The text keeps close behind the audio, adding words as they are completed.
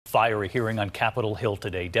Fiery hearing on Capitol Hill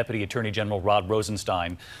today. Deputy Attorney General Rod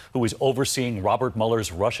Rosenstein, who is overseeing Robert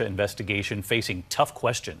Mueller's Russia investigation, facing tough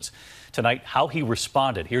questions. Tonight, how he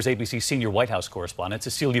responded. Here's ABC senior White House correspondent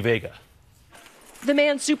Cecilia Vega. The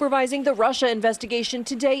man supervising the Russia investigation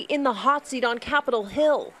today in the hot seat on Capitol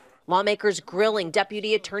Hill. Lawmakers grilling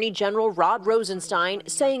Deputy Attorney General Rod Rosenstein,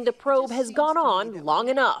 saying the probe has gone on long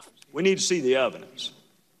enough. We need to see the evidence.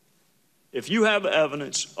 If you have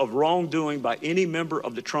evidence of wrongdoing by any member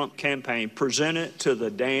of the Trump campaign, present it to the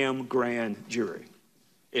damn grand jury.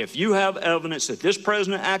 If you have evidence that this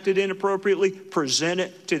president acted inappropriately, present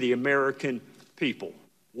it to the American people.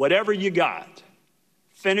 Whatever you got,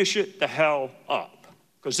 finish it the hell up,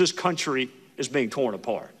 because this country is being torn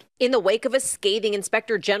apart. In the wake of a scathing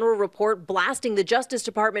Inspector General report blasting the Justice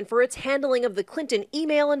Department for its handling of the Clinton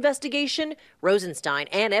email investigation, Rosenstein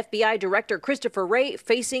and FBI Director Christopher Wray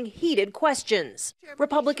facing heated questions.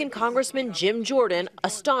 Republican Congressman Jim Jordan, a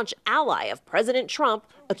staunch ally of President Trump,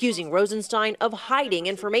 accusing Rosenstein of hiding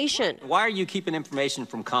information. Why are you keeping information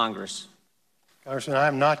from Congress? Congressman, I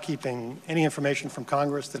am not keeping any information from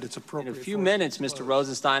Congress that it's appropriate. In a few minutes, Mr.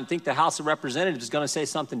 Rosenstein, I think the House of Representatives is going to say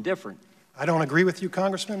something different. I don't agree with you,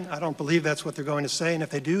 Congressman. I don't believe that's what they're going to say, and if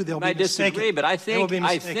they do, they'll be mistaken. I disagree, but I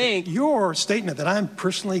think your statement that I'm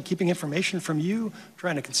personally keeping information from you,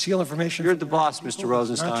 trying to conceal information. You're the boss, Mr.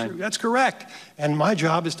 Rosenstein. That's correct, and my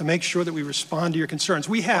job is to make sure that we respond to your concerns.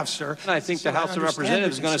 We have, sir. And I think the House of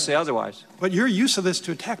Representatives is going to say otherwise. But your use of this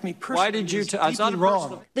to attack me personally Why did you? is deeply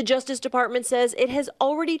wrong. The Justice Department says it has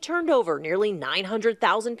already turned over nearly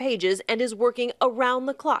 900,000 pages and is working around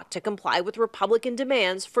the clock to comply with Republican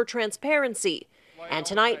demands for transparency. And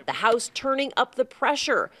tonight, the House turning up the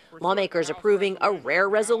pressure. Lawmakers approving a rare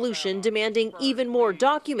resolution demanding even more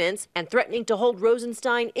documents and threatening to hold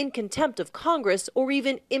Rosenstein in contempt of Congress or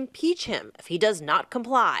even impeach him if he does not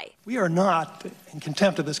comply. We are not in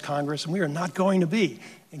contempt of this Congress, and we are not going to be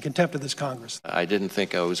in contempt of this Congress. I didn't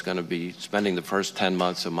think I was going to be spending the first 10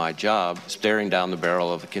 months of my job staring down the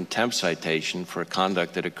barrel of a contempt citation for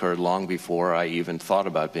conduct that occurred long before I even thought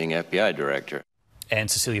about being FBI director. And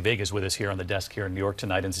Cecilia Vega is with us here on the desk here in New York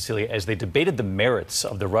tonight. And Cecilia, as they debated the merits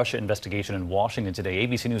of the Russia investigation in Washington today,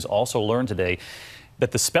 ABC News also learned today that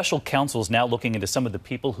the special counsel is now looking into some of the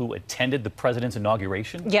people who attended the president's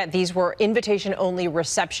inauguration. Yeah, these were invitation-only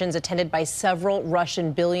receptions attended by several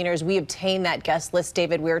Russian billionaires. We obtained that guest list,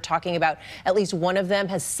 David. We were talking about at least one of them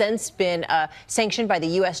has since been sanctioned by the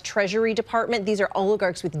U.S. Treasury Department. These are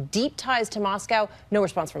oligarchs with deep ties to Moscow. No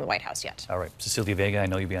response from the White House yet. All right. Cecilia Vega, I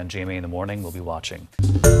know you'll be on GMA in the morning. We'll be watching.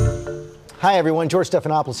 Hi, everyone. George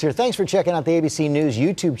Stephanopoulos here. Thanks for checking out the ABC News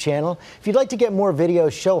YouTube channel. If you'd like to get more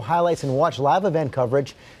videos, show highlights, and watch live event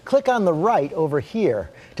coverage, click on the right over here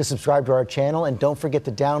to subscribe to our channel. And don't forget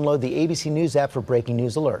to download the ABC News app for breaking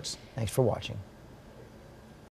news alerts. Thanks for watching.